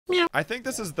I think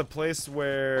this is the place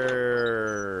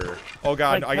where... Oh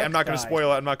god, I'm not gonna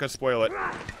spoil it. I'm not gonna spoil it.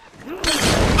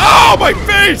 Oh, my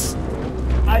face!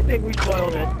 I think we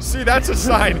spoiled it. See, that's a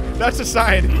sign. That's a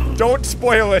sign. Don't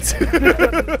spoil it.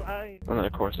 And then,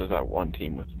 of course, there's that one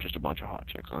team with just a bunch of hot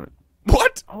chicks on it.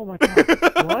 What? Oh my god.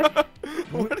 What?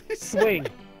 What did he say? Swing.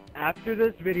 After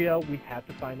this video, we have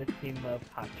to find a team of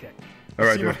hot chicks.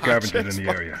 Alright, See there's what hot scavengers in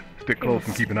chicks the area. Stick close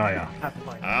and keep an eye out. Have to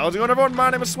find How's it going, everyone? My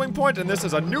name is SwingPoynt, and this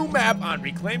is a new map on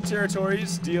Reclaimed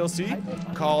Territories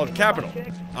DLC called Capital.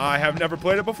 I have never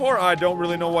played it before. I don't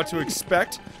really know what to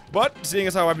expect, but seeing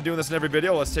as how I've been doing this in every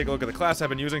video, let's take a look at the class I've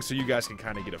been using so you guys can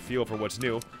kind of get a feel for what's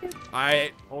new.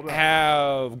 I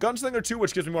have Gunslinger 2,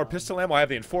 which gives me more pistol ammo. I have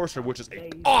the Enforcer, which is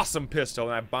an awesome pistol,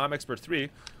 and I have Bomb Expert 3,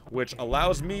 which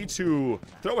allows me to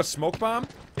throw a smoke bomb.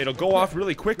 It'll go off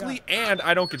really quickly, and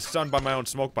I don't get stunned by my own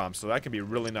smoke bomb, so that can be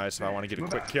really nice if I want to get a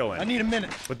quick kill in. I need a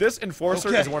minute. But this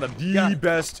Enforcer is one of the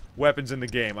best weapons in the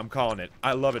game. I'm calling it.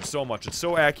 I love it so much. It's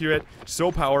so accurate,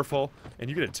 so powerful, and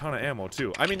you get a ton of ammo,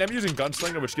 too. I mean, I'm using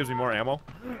Gunslinger, which gives me more ammo.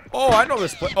 Oh, I know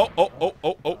this place. Oh.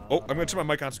 I'm going to turn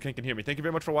my mic on so King can hear me. Thank you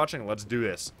very much for watching. Let's do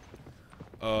this.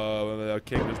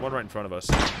 King, there's one right in front of us.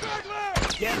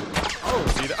 Yeah.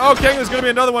 Oh, see that? Oh, King, there's going to be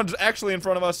another one actually in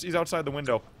front of us. He's outside the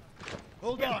window.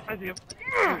 Hold on. I see him.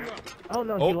 Oh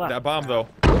no, he Oh, left. that bomb, though.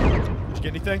 Did you get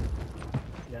anything?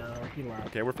 No, he left.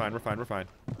 Okay, we're fine.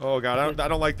 Oh, God, I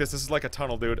don't like this. This is like a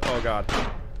tunnel, dude. Oh, God.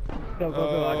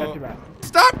 Go, I got you back.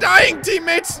 Stop dying,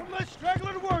 teammates! One less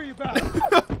straggler to worry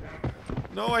about.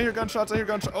 No, I hear gunshots.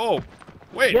 Oh,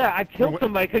 wait. Yeah, I killed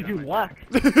somebody because you left.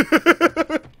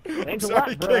 Thanks a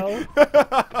lot, bro.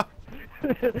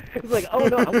 He's like, oh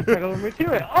no, I'm struggling with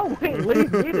material. Oh wait,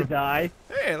 leave me to die.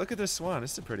 Hey, look at this swan.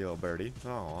 It's a pretty little birdie.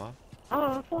 Aw.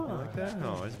 Oh, fun. You like that?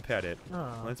 Oh, let's pet it.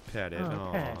 Oh. Let's pet it. Oh,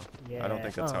 Aw. pet. Yeah. I don't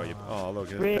think that's how you... Oh,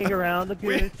 look at Ring around the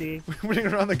goosey. Ring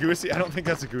around the goosey? I don't think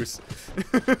that's a goose.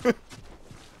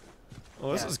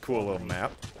 Well, this is a cool little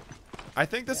map. I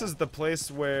think this is the place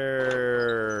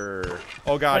where...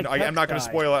 Oh, God, I'm not going to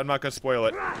spoil it. I'm not going to spoil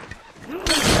it.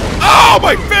 Oh,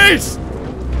 my face!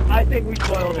 I think we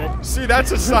spoiled it. See,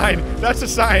 that's a sign. That's a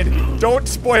sign. Don't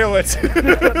spoil it.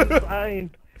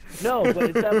 Fine. No, but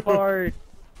it's that part...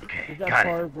 Is that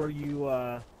part where you,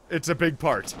 It's a big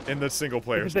part in the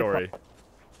single-player story.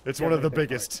 It's one of the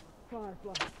biggest. I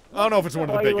don't know if it's one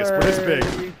of the biggest, but it's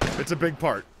big. It's a big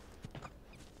part.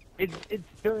 It's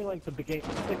during, like, the beginning.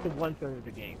 It's like the 1/3 of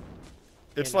the game.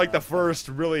 It's like the first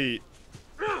really...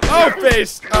 Oh,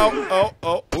 face!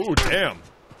 Oh. Ooh, damn.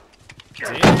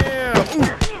 Damn!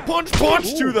 Ooh, punch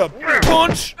to the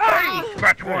punch!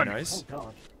 Very nice. Oh,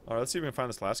 gosh. Alright, let's see if we can find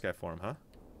this last guy for him, huh?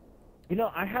 You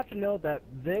know, I have to know that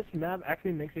this map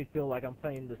actually makes me feel like I'm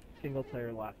playing the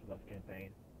single-player Last of Us campaign.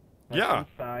 Like, Yeah.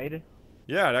 Inside.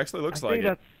 Yeah, it actually looks like I think it.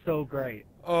 that's so great.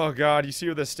 Oh, God, you see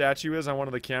where the statue is on one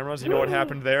of the cameras? You know what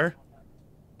happened there?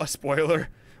 A spoiler.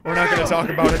 We're not going to talk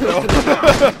about it, though.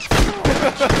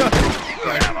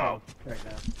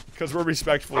 Because we're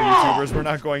respectful YouTubers, we're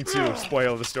not going to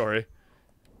spoil the story.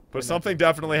 But something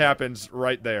definitely happens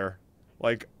right there.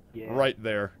 Like, right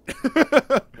there.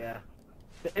 Yeah.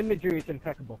 The imagery is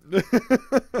impeccable.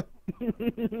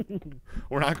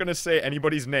 We're not going to say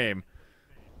anybody's name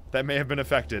that may have been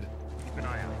affected.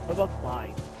 What about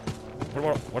Clyde?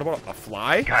 What about a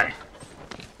fly? Got it.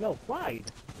 No,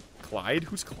 Clyde. Clyde?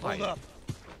 Who's Clyde? Hold up.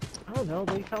 I don't know,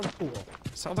 but he sounds cool.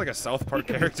 Sounds like a South Park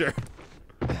character.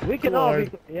 We can all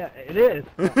be... Yeah, it is.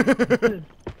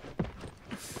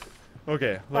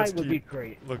 Okay, let's Clyde would be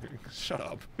great. Look, shut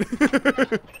up.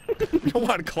 We don't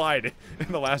want Clyde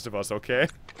in The Last of Us, okay?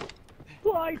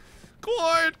 Clyde!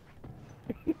 Clyde!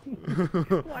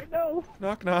 Clyde, no!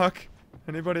 Knock, knock.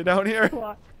 Anybody down here?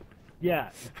 Clyde.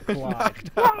 Yeah, Clyde. Knock,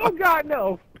 knock. Oh, God,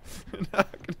 no!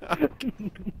 Knock, knock.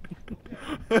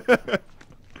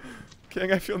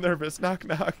 King, I feel nervous. Knock,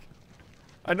 knock.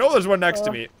 I know there's one next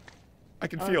to me. I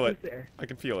can feel it. There. I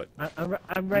can feel it.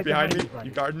 I'm right behind me? buddy.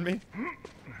 You guarding me?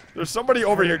 There's somebody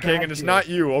over here, King, and it's not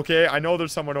you, okay? I know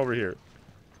there's someone over here.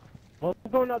 Well,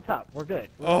 we're going up top. We're good.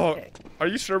 We're Oh, okay. Are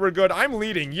you sure we're good? I'm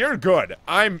leading. You're good.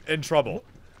 I'm in trouble.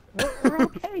 We're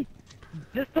okay.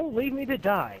 Just don't leave me to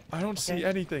die. I don't see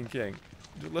anything, King.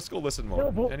 Let's go listen more.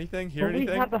 No, but, Anything? Hear but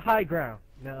anything? we have the high ground.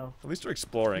 No. At least we're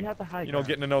exploring. We have the high You know, ground.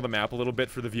 getting to know the map a little bit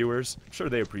for the viewers. I'm sure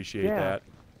they appreciate that.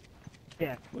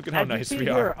 Yeah. Look at how as you nice see we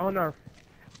here are. On our...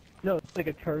 No, it's like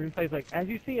a turn place. Like, as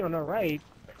you see on our right,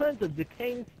 tons of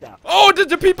decaying stuff. Oh,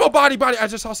 the people! Body! I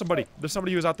just saw somebody. There's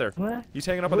somebody who's out there. What? He's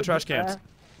hanging up on the trash cans.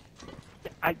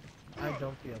 I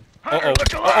don't see him.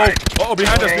 Uh-oh,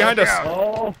 behind us!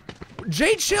 Oh.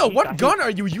 Jay, chill! What gun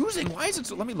are you using? Why is it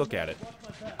so... Let me look at it.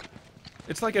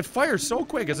 It's like it fires so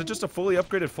quick. Is it just a fully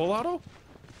upgraded full auto?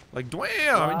 Like,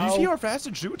 damn! Do you see how fast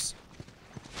it shoots?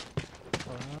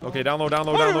 Okay, down low, down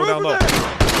low, down low, down low.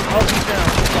 Oh, he's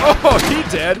down. Oh, he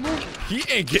dead. He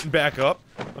ain't getting back up.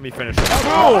 Let me finish him.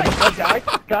 Boom! Oh,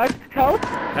 guys, help!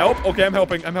 Help? Okay, I'm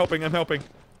helping. I'm helping. I'm helping.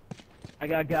 I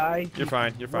got a guy. You're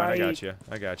fine. You're fine. I got you.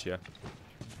 I got you.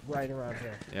 Right around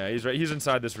here. Yeah, he's right. He's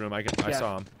inside this room. I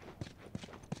saw him.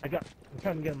 I'm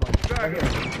trying to get him on. Right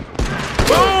here.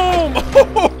 Boom!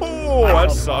 Oh,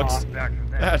 that sucks.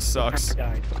 That sucks.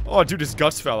 Oh, dude, his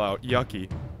guts fell out.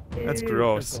 Yucky. That's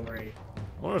gross. I wonder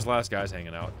where his last guy's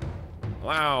hanging out.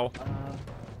 Wow.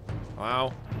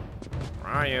 Wow.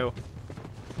 Where are you?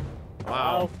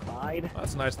 Wow.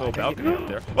 That's a nice little balcony up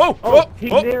there. Oh! Oh!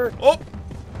 Oh!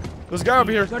 There's a guy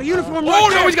over here. Got a uniform. Oh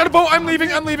no, he's got a boat. I'm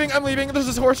leaving. I'm leaving. I'm leaving. There's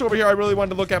this horse over here I really wanted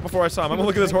to look at before I saw him. I'm gonna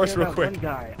look at this horse real quick.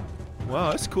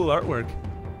 Wow, that's cool artwork.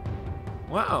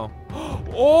 Wow.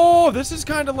 Oh, this is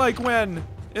kind of like when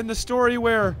in the story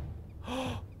where.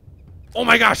 Oh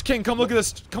my gosh, King, come look at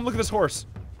this. Come look at this horse.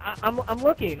 I'm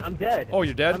looking. I'm dead. Oh,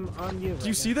 you're dead? I'm on you. Do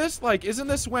you see this? Like, isn't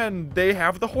this when they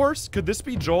have the horse? Could this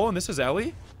be Joel and this is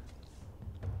Ellie?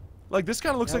 Like, this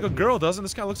kind of looks like a girl, doesn't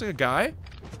this? Kind of looks like a guy.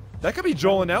 That could be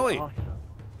Joel and Ellie. Awesome.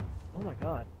 Oh my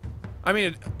god. I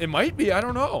mean, it might be. I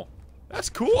don't know. That's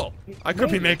cool. I could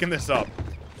be making this up.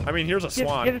 I mean, here's a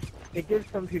swan. It gives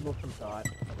some people some thought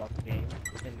about the game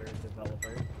and their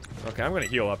developers. Okay, I'm gonna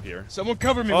heal up here. Someone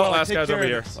cover me Oh, while I last take guy's care over of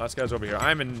here. this. Last guy's over here.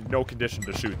 I'm in no condition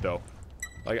to shoot though.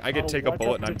 Like I could take a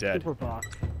bullet and I'm dead.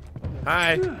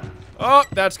 Hi. Oh,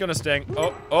 that's gonna sting.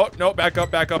 Oh, oh, no, back up,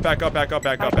 back up, back up, back up,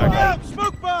 back up, back up.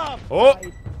 Smoke bomb! Oh!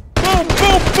 Boom,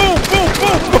 boom, boom, boom,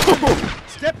 boom, boom!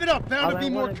 Step it up, bound to be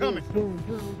more coming. Boom,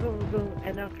 boom, boom, boom,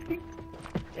 and now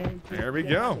There we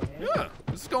go. Yeah,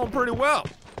 this is going pretty well.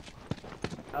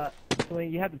 So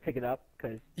you have to pick it up,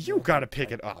 because... You gotta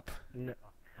pick it up. No.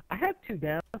 I have 2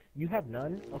 downs. You have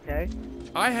none, okay?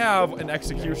 I have an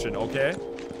execution, okay?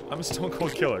 I'm a stone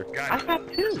cold killer. I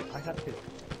have 2. I have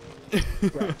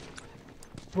 2.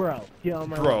 Bro. Get on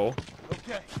my Bro.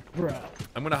 Okay. Bro.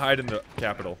 I'm gonna hide in the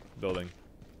Capitol building.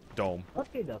 Dome.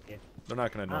 Okay. They're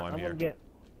not gonna know I'm here.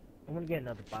 I'm gonna get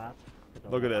another box.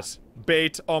 Look at this.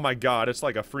 Bait. Oh my god, it's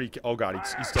like a freak. Oh god,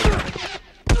 he's still coming.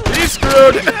 He's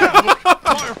screwed!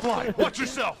 Firefly, watch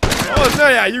yourself! Oh, no,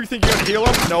 yeah, you think you're gonna heal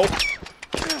him? Nope.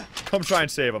 Come try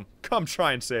and save him. Come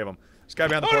try and save him. This guy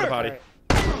behind the porta potty.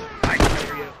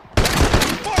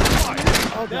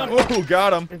 Ooh,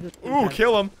 got him. Ooh,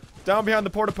 kill him. Down behind the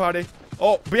porta potty.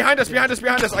 Oh, behind us, behind us,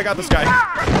 behind us. I got this guy.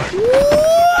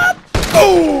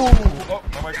 Oh! Oh,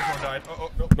 my microphone died.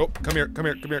 Oh, nope, nope. Come here, come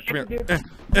here, come here, come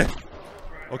here.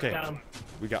 Okay.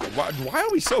 We got. Why are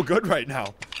we so good right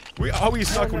now? We always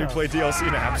suck when we play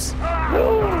DLC maps.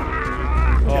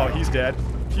 Oh, he's dead.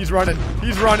 He's running.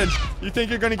 He's running. You think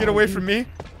you're gonna get away from me?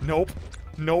 Nope.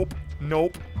 Nope.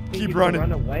 Nope. Keep running.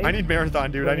 I need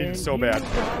marathon, dude. I need it so bad.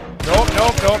 Nope.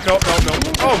 Nope. Nope. Nope. Nope.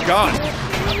 Nope. Oh god.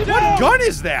 What gun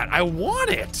is that? I want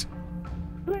it.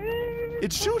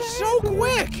 It shoots so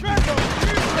quick.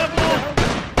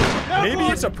 Maybe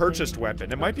it's a purchased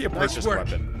weapon. It might be a purchased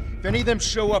weapon. If any of them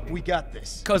show up, we got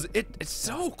this. Cause it's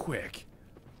so quick.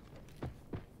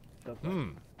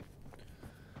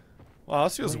 Well,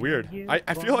 this feels weird.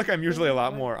 I feel like I'm usually a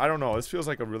lot more. I don't know. This feels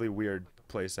like a really weird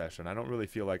play session. I don't really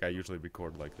feel like I usually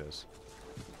record like this.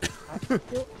 I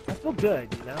feel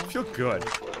good, you know? I feel good. I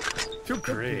feel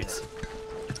great. I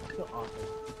feel awesome.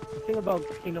 The thing about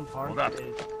Kingdom Hearts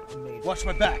is amazing. Watch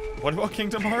my back. What about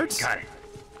Kingdom Hearts? Got it.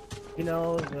 You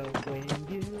know, when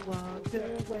you walk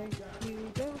away, you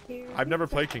don't hear. I've never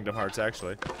played Kingdom Hearts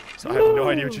actually, so I have no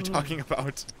idea what you're talking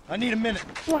about. I need a minute.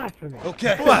 Blasphemy.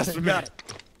 Okay. Blasphemy. Got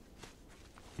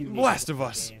it. Blast of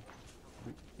Us.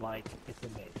 Like, it's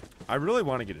amazing. I really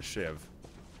want to get a shiv.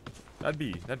 That'd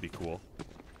be cool.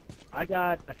 I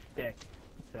got a stick,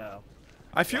 so.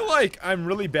 I feel like I'm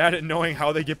really bad at knowing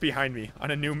how they get behind me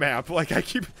on a new map. Like I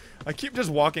keep just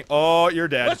walking. Oh, you're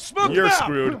dead. You're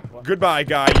screwed. Goodbye,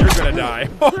 guy. You're gonna die.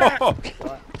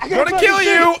 I'm gonna kill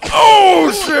you.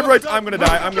 Oh shit! Right. I'm gonna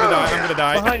die. I'm gonna die. I'm gonna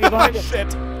die. Behind you.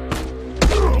 Shit.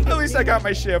 At least I got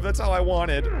my shiv. That's all I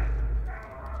wanted.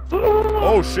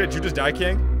 Oh shit! You just die,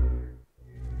 King?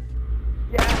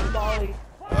 Yeah, Molly.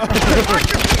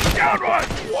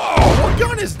 Whoa! What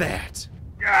gun is that?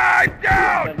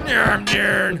 Down. I'm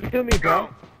down. To me, bro.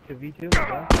 To V2 me,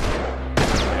 bro.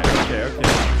 Okay.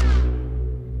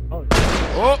 Oh,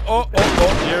 Oh!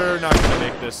 You're not gonna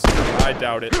make this. I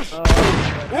doubt it.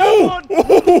 Oh!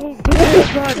 No,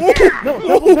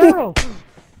 double barrel.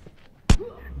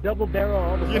 Double barrel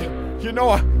all the way. You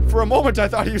know, for a moment I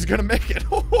thought he was gonna make it.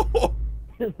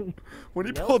 When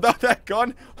he Nope. pulled out that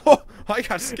gun, oh, I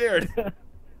got scared.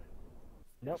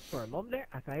 Nope, for a moment there,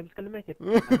 I thought I was gonna make it.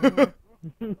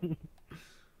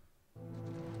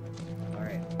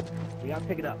 Alright. We gotta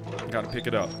pick it up. Gotta pick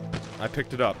it up. I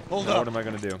picked it up. Hold now up. what am I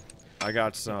gonna do? I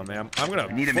got some, man. I'm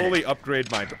gonna need a fully minute.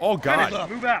 upgrade my. Oh god!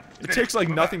 Move out. It takes like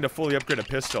nothing to fully upgrade a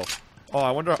pistol. Oh,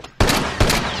 I wonder.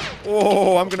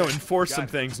 Oh, I'm gonna enforce some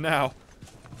things now.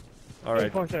 All right.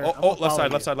 Enforcer, Oh, I'm oh, gonna left side, follow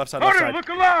left side, left side, Hunter, left look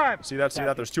side. alive. See that? See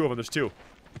that? There's two of them. There's two.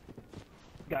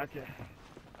 Gotcha.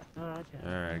 All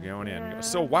right, going in.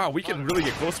 So wow, we can really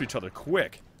get close to each other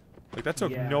quick. Like that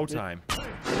took Yeah, no this- time.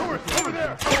 Over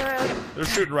there. They're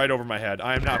shooting right over my head.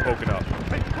 I am not poking up.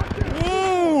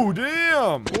 Ooh,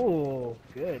 damn! Ooh,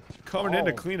 good. Coming in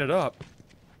to Oh. clean it up.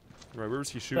 Right, where was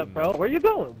he What's shooting? up, bro? Where you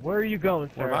going? Where are you going,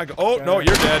 sir? Where am I go? Oh no,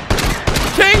 you're dead.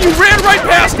 King, you ran right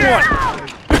past one.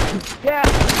 Yeah,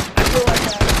 I feel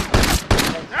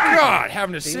like that. God,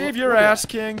 having to save your ass,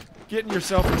 King. Getting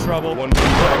yourself in trouble. I'm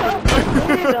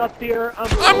cleaning up here.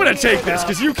 I'm gonna take this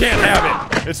because you can't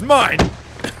have it. It's mine.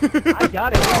 I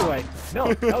got it anyway.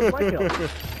 No, that was my kill.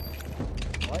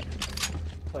 What?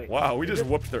 Wait. Wow, we is just it?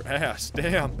 whooped their ass.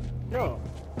 Damn. No,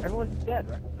 everyone's dead,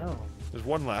 right? No. There's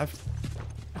one left.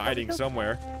 Hiding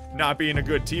somewhere. Not being a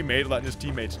good teammate, letting his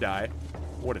teammates die.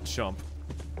 What a chump.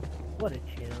 What a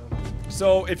chill.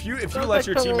 So if you Sounds let like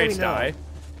your someone we teammates know. die,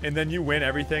 and then you win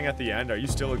everything at the end, are you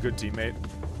still a good teammate?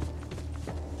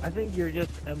 I think you're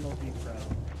just MLG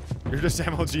Pro. You're just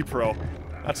MLG Pro.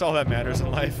 That's all that matters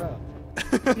in life.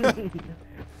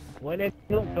 When it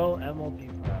don't go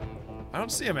MLG Pro. I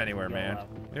don't see him anywhere, man.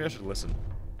 Maybe I should listen.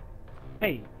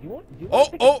 Hey, you want? Oh,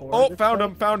 take a oh, tour oh! of this Found place?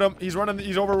 him! Found him! He's running.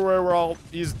 He's over where we're all.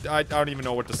 I don't even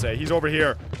know what to say. He's over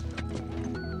here.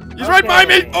 He's right by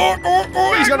me! Okay. Oh, oh,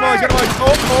 oh! He's got him! He's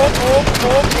got him!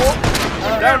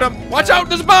 Oh! Downed him! Watch out!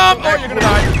 There's a bomb! Oh, you're gonna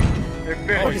die! They're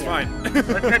finished. Oh, he's fine. Let's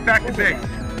head back to base.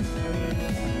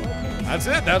 That's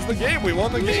it. That's the game. We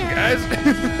won the game, guys.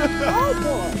 Oh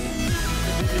boy!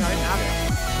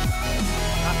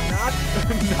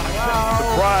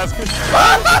 Surprise!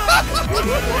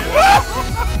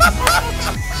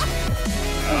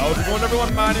 How's it going,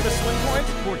 everyone? My name is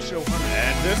SwingPoynt, Report show Hunter.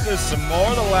 and this is some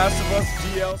more The Last of Us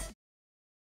DLC.